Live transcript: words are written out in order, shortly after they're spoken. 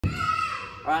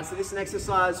All right, so this is an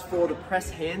exercise for the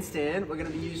press handstand. We're gonna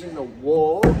be using the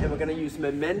wall and we're gonna use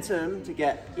momentum to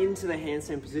get into the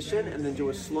handstand position and then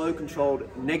do a slow controlled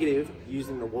negative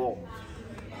using the wall.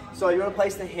 So you wanna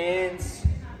place the hands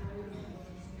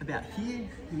about here.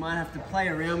 You might have to play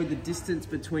around with the distance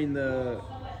between the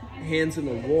hands and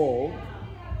the wall.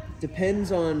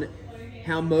 Depends on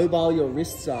how mobile your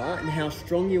wrists are and how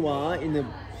strong you are in the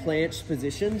planched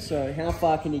position. So how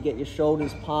far can you get your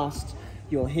shoulders past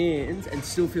your hands and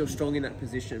still feel strong in that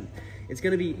position. It's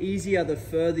going to be easier the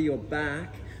further you're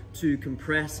back to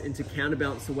compress and to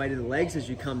counterbalance the weight of the legs as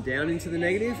you come down into the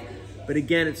negative. But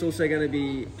again, it's also going to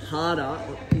be harder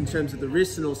in terms of the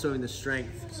wrists and also in the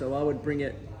strength. So I would bring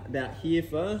it about here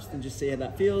first and just see how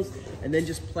that feels, and then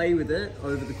just play with it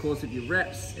over the course of your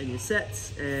reps and your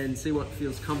sets and see what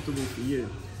feels comfortable for you.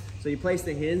 So you place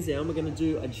the hands down, we're going to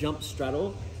do a jump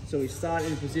straddle. So we start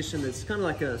in a position that's kind of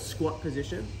like a squat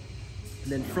position.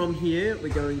 And then from here,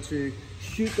 we're going to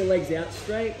shoot the legs out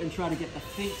straight and try to get the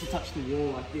feet to touch the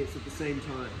wall like this at the same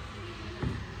time.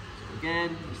 So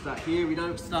again, we start here. We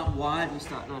don't start wide, we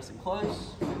start nice and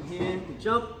close. From here, we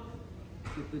jump,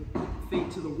 get the feet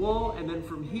to the wall, and then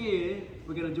from here,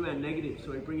 we're gonna do our negative.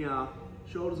 So we bring our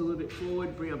shoulders a little bit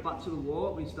forward, bring our butt to the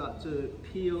wall. We start to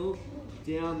peel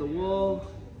down the wall.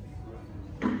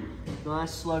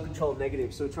 Nice, slow, controlled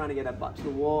negative. So we're trying to get our butt to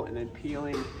the wall and then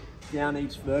peeling down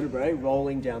each vertebrae,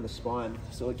 rolling down the spine.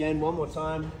 So again, one more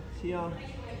time here,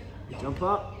 you jump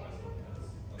up,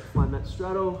 find that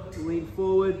straddle, lean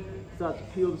forward, start to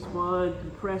peel the spine,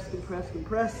 compress, compress,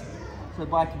 compress. So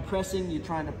by compressing, you're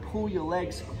trying to pull your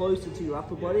legs closer to your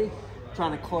upper body,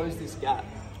 trying to close this gap.